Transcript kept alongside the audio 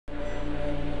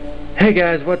Hey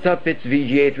guys, what's up? It's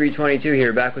VGA322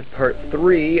 here, back with part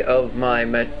 3 of my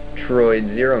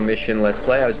Metroid Zero Mission Let's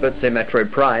Play. I was about to say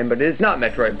Metroid Prime, but it is not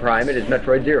Metroid Prime, it is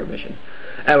Metroid Zero Mission.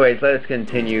 Anyways, let us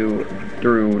continue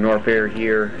through Norfair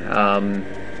here.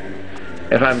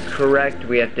 If I'm correct,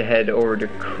 we have to head over to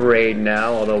Kraid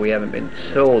now, although we haven't been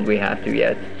told we have to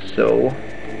yet, so...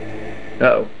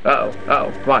 come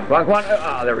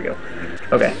on, there we go.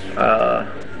 Okay,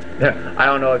 I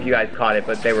don't know if you guys caught it,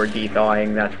 but they were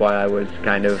de-thawing, that's why I was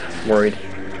kind of worried.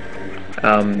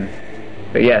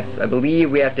 But yes, I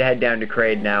believe we have to head down to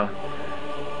Kraid now.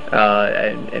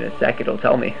 And in a sec it'll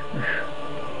tell me.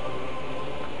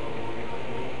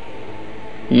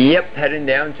 Yep, heading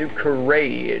down to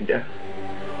Kraid,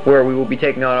 where we will be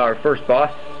taking on our first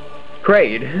boss,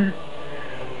 Kraid.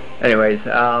 Anyways,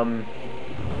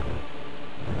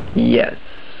 yes.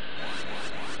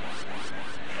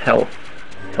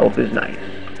 Health is nice.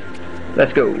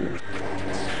 Let's go.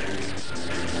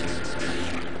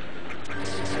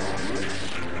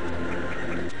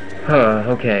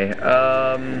 Okay,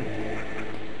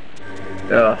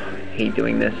 hate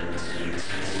doing this.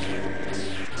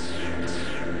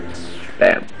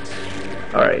 Bam.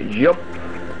 Alright, jump.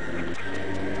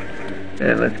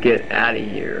 And let's get out of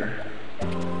here.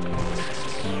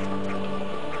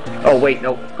 Oh wait,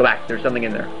 no, go back. There's something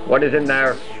in there. What is in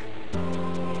there?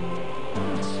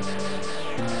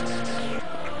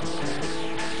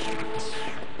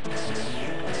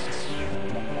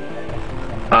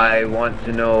 I want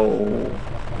to know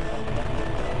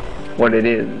what it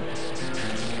is.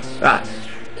 Ah,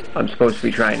 I'm supposed to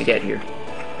be trying to get here.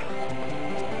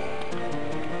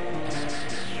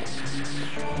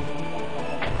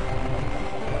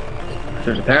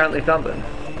 There's apparently something.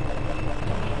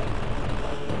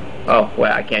 Oh,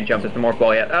 wait, I can't jump this morph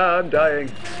ball yet. Ah, I'm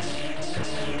dying.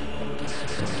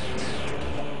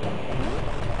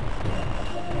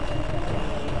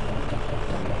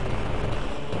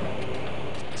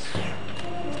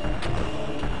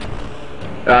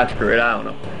 Ah, screw it, I don't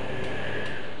know.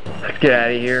 Let's get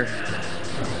out of here.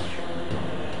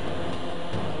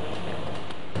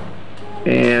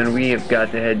 And we have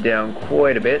got to head down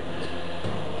quite a bit.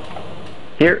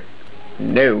 Here?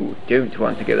 No, don't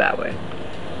want to go that way.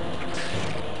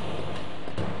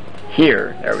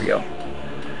 Here, there we go.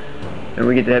 And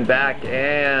we get to head back,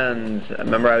 and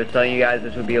remember I was telling you guys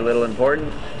this would be a little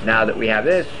important. Now that we have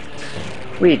this,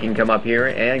 we can come up here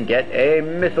and get a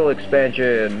missile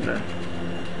expansion.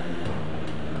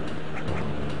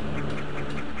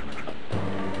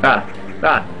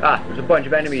 There's a bunch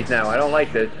of enemies now. I don't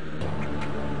like this.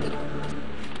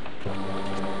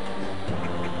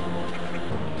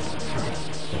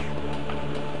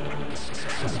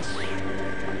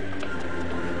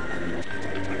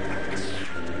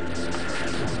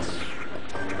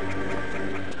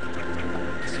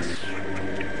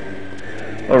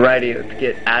 Alrighty, let's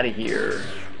get out of here.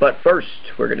 But first,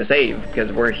 we're gonna save,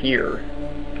 because we're here.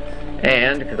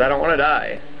 And, because I don't want to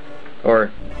die.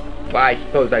 Or... well, I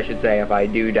suppose I should say if I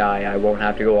do die, I won't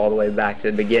have to go all the way back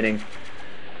to the beginning.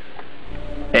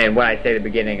 And when I say the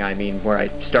beginning, I mean where I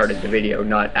started the video,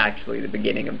 not actually the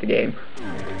beginning of the game.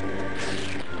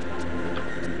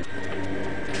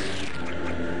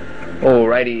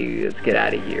 Alrighty, let's get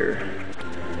out of here.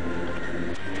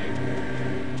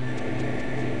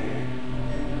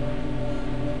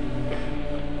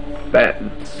 Bam.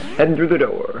 Heading through the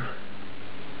door.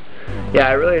 Yeah,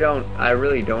 I really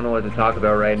don't know what to talk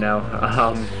about right now. I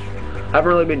haven't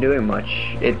really been doing much.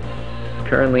 It's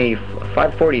currently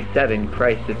 5:47.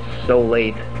 Christ, it's so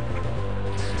late.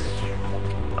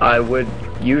 I would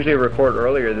usually record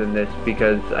earlier than this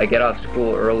because I get off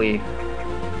school early.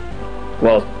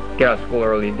 Well, get off school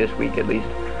early this week at least.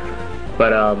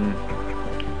 But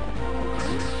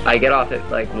I get off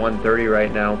at like 1:30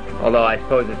 right now. Although I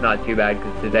suppose it's not too bad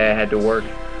because today I had to work.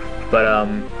 But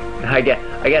I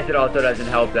guess it also doesn't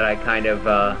help that I kind of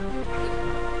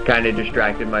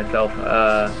distracted myself.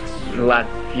 The last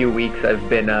few weeks I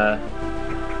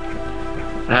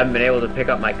haven't been able to pick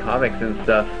up my comics and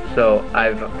stuff, so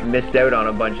I've missed out on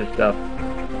a bunch of stuff.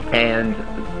 And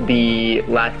the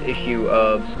last issue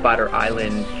of Spider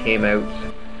Island came out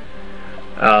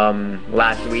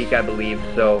last week, I believe,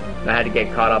 so I had to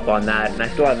get caught up on that, and I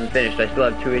still haven't finished. I still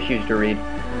have 2 issues to read.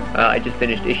 I just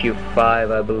finished issue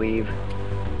 5, I believe.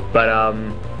 But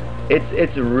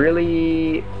it's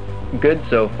really good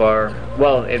so far.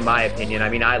 Well, in my opinion. I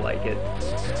mean, I like it.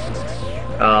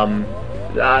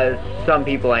 Some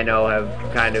people I know have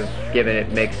kind of given it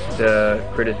mixed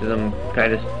criticism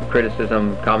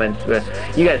comments.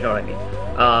 You guys know what I mean.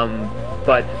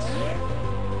 But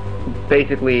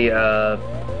basically,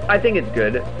 I think it's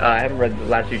good. I haven't read the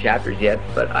last 2 chapters yet,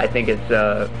 but I think it's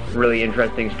a really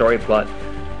interesting story plot.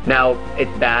 Now,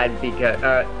 it's bad because,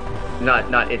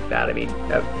 not it's bad, I mean,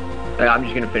 I'm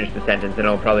just going to finish the sentence and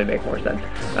it'll probably make more sense.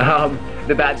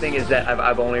 The bad thing is that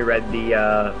I've only read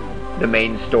the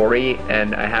main story,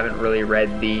 and I haven't really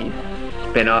read the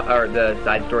spin-off, or the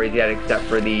side stories yet, except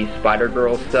for the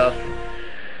Spider-Girl stuff.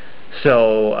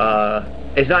 So,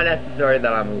 it's not necessary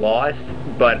that I'm lost,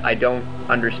 but I don't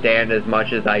understand as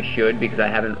much as I should, because I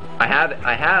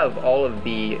have all of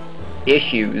the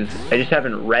issues, I just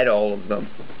haven't read all of them.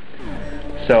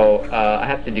 So, I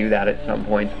have to do that at some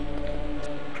point.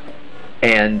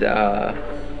 And,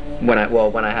 when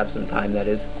I have some time, that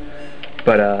is.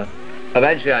 But,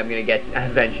 eventually I'm gonna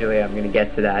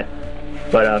get to that.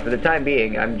 But, for the time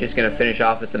being, I'm just gonna finish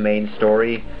off with the main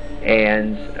story.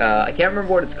 And, I can't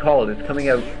remember what it's called. It's coming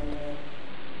out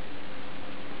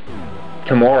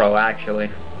tomorrow, actually.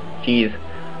 Jeez.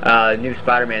 New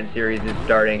Spider-Man series is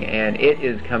starting, and it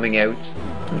is coming out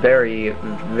very,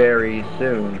 very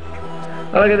soon.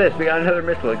 Oh, look at this, we got another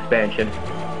missile expansion.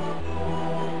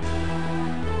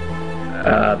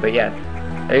 But yes.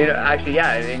 You know, actually,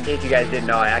 yeah, in case you guys didn't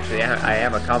know, I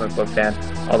am a comic book fan.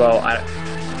 Although, I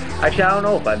don't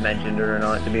know if I've mentioned it or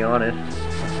not, to be honest.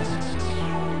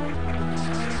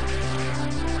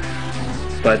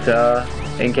 But,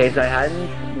 in case I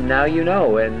hadn't, now you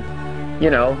know, and, you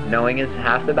know, knowing is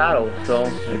half the battle, so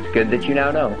it's good that you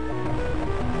now know.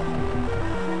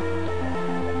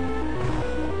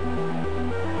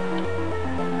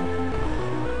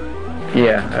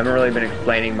 Yeah, I haven't really been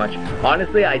explaining much.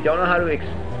 Honestly, I don't know how to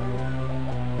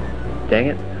dang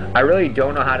it. I really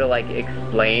don't know how to, like,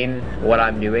 explain what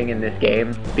I'm doing in this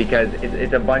game, because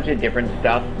it's a bunch of different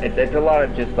stuff. It's a lot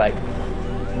of just, like,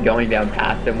 going down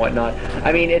paths and whatnot.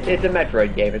 I mean, it's a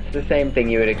Metroid game. It's the same thing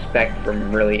you would expect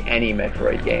from really any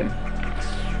Metroid game.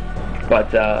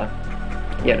 But,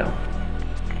 you know.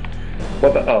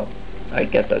 What the, oh, I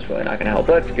guess that's really not gonna help.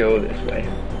 Let's go this way.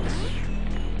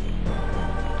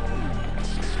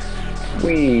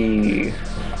 Whee!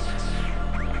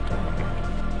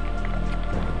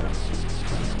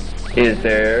 Is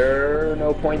there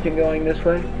no point in going this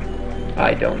way?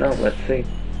 I don't know. Let's see.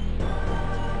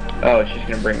 Oh, it's just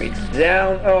gonna bring me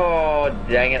down. Oh,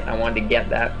 dang it. I wanted to get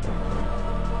that.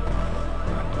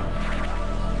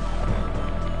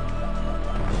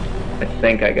 I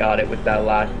think I got it with that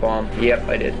last bomb. Yep,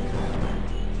 I did.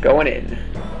 Going in.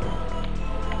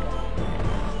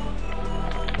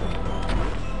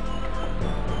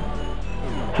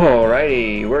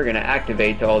 Alrighty, we're gonna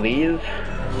activate all these.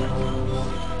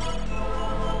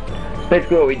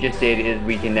 Basically what we just did is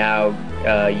we can now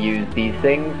use these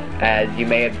things, as you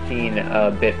may have seen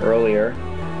a bit earlier.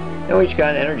 And we just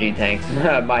got an energy tank.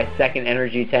 My second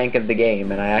energy tank of the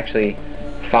game, and I actually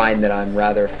find that I'm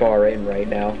rather far in right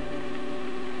now.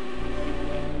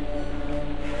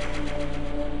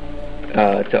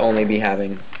 To only be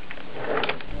having...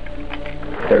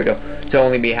 There we go. To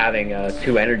only be having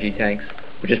 2 energy tanks.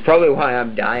 Which is probably why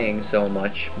I'm dying so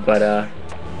much, but,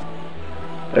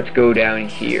 let's go down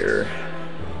here.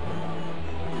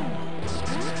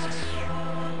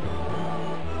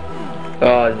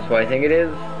 Oh, is this what I think it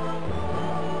is?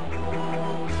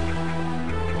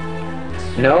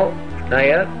 No, not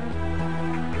yet.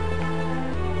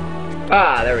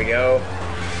 Ah, there we go.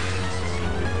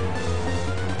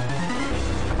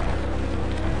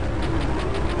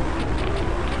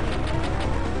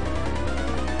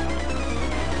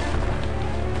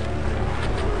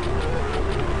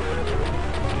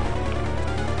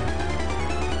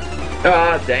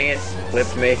 Ah, dang it.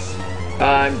 Flipped me.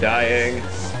 I'm dying.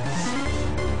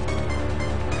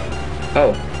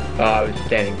 Oh. Oh, I was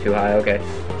standing too high. Okay.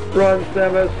 Run,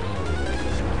 Samus!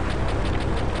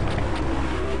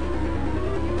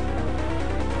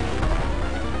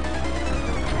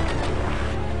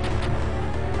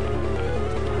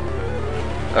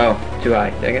 Oh, too high.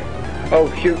 Dang it. Oh,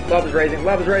 shoot. Lava's raising.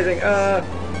 Lava's raising. No,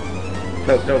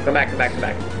 no, come back, come back, come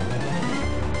back.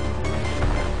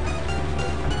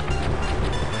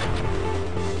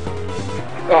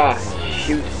 Oh,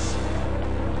 shoot.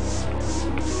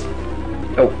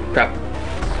 Oh, crap.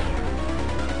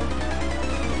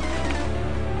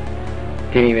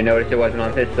 Didn't even notice it wasn't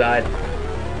on this side.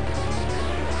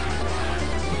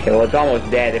 Okay, well, it's almost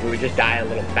dead. If it would just die a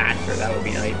little faster, that would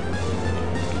be nice.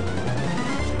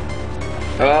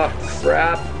 Oh,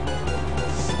 crap.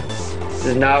 This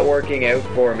is not working out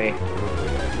for me.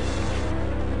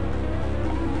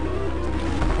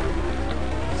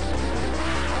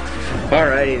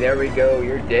 Alrighty, there we go,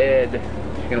 you're dead.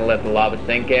 Just gonna let the lava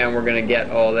sink in, we're gonna get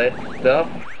all this stuff.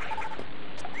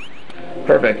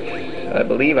 Perfect. I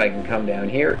believe I can come down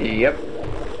here. Yep.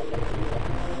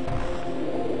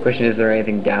 Question, is there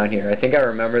anything down here? I think I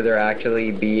remember there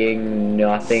actually being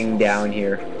nothing down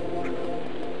here.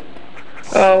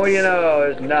 Oh, what do you know?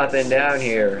 There's nothing down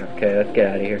here. Okay, let's get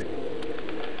out of here.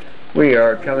 We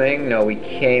are coming. No, we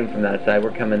came from that side.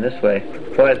 We're coming this way.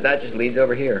 But that just leads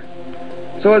over here.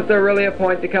 So is there really a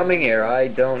point to coming here? I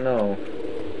don't know.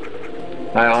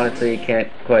 I honestly can't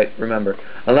quite remember.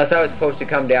 Unless I was supposed to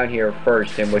come down here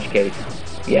first, in which case,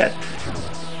 yes.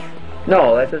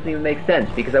 No, that doesn't even make sense,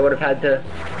 because I would have had to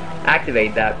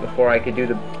activate that before I could do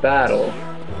the battle.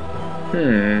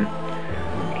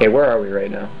 Okay, where are we right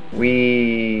now?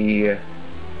 We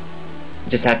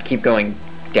just have to keep going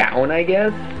down, I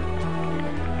guess?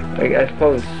 I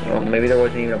suppose, well, maybe there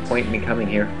wasn't even a point in me coming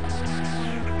here.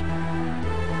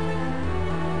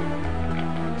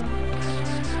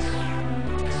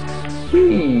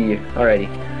 Whee! Alrighty.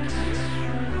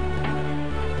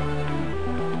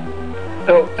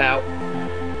 Oh, ow.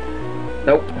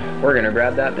 Nope, we're gonna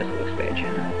grab that missile expansion.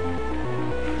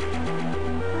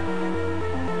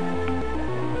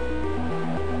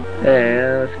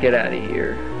 And let's get out of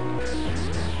here.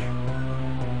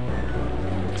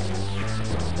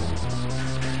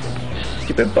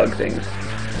 Stupid bug things.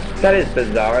 That is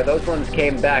bizarre. Those ones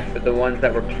came back, but the ones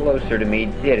that were closer to me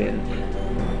didn't.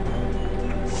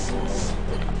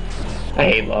 I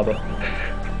hate lava.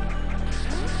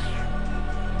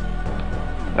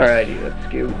 Alrighty,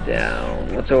 let's go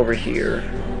down. What's over here?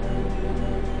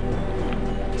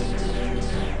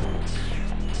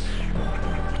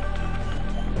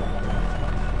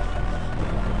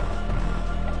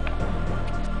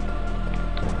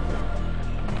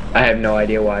 I have no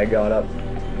idea why I got up.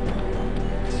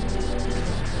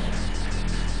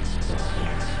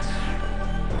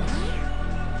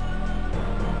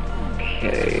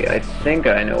 Okay, I think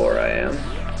I know where I am.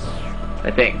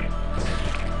 I think.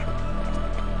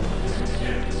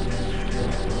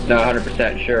 Not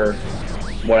 100% sure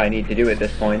what I need to do at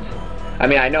this point. I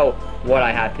mean, I know what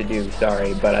I have to do,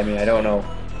 sorry, but I mean, I don't know,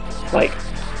 like,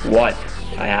 what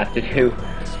I have to do,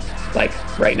 like,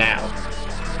 right now.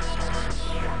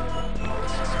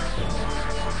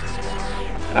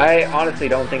 I honestly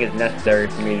don't think it's necessary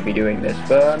for me to be doing this,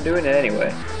 but I'm doing it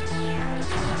anyway.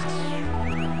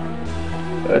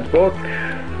 Let's book.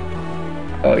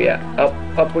 Oh yeah,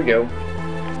 up we go.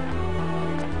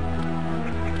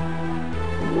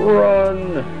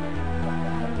 Run!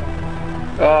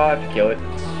 Oh, I have to kill it.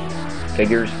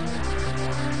 Figures.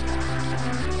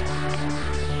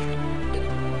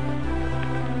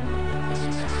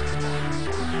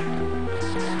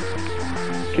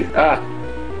 Ah!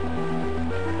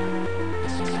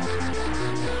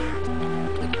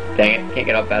 Dang it, can't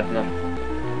get up fast enough.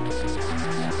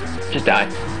 Just die.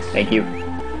 Thank you.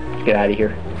 Let's get out of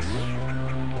here.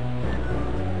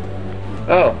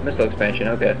 Oh, missile expansion,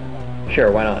 okay. Sure,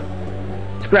 why not?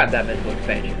 Let's grab that missile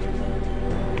expansion.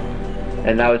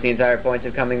 And that was the entire point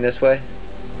of coming this way?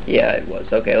 Yeah, it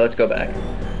was. Okay, let's go back.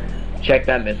 Check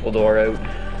that missile door out.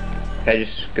 Can I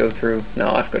just go through? No,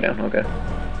 I have to go down, okay.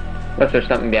 Unless there's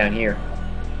something down here.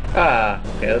 Ah,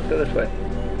 okay, let's go this way.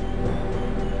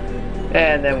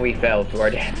 And then we fell to our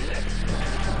deaths.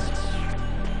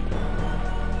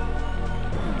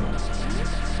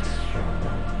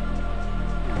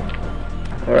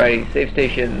 Alrighty, save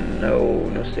station. No,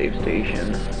 no save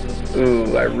station.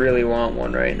 Ooh, I really want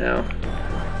one right now.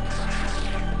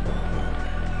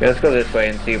 Okay, let's go this way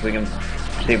and see if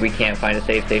we can't find a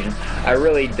save station. I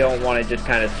really don't want to just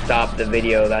kind of stop the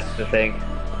video, that's the thing.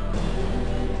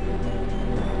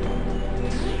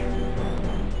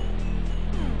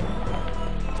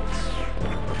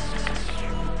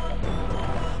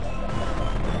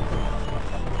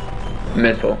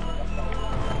 Missile.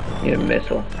 Need a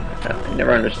missile. I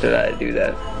never understood how to do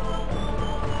that.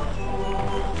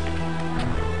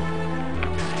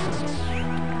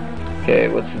 Okay,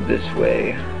 what's this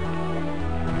way?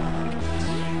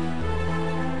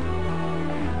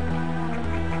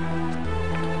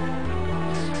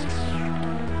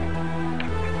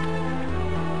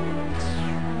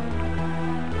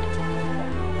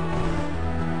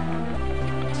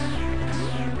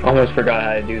 Almost forgot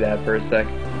how to do that for a sec.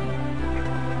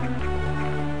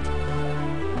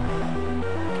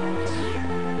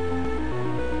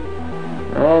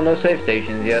 Oh, no save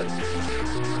stations yet.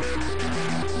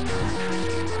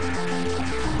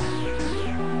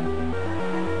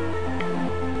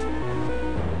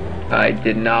 I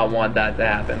did not want that to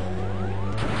happen.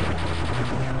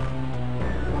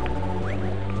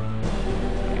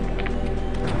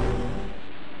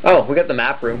 Oh, we got the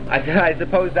map room. I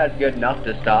suppose that's good enough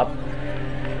to stop.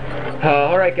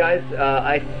 Alright guys,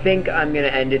 I think I'm going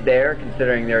to end it there,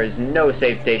 considering there is no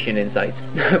save station in sight.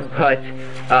 But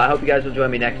I hope you guys will join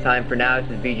me next time. For now,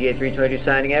 this is VGA322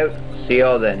 signing out. See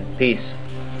y'all then. Peace.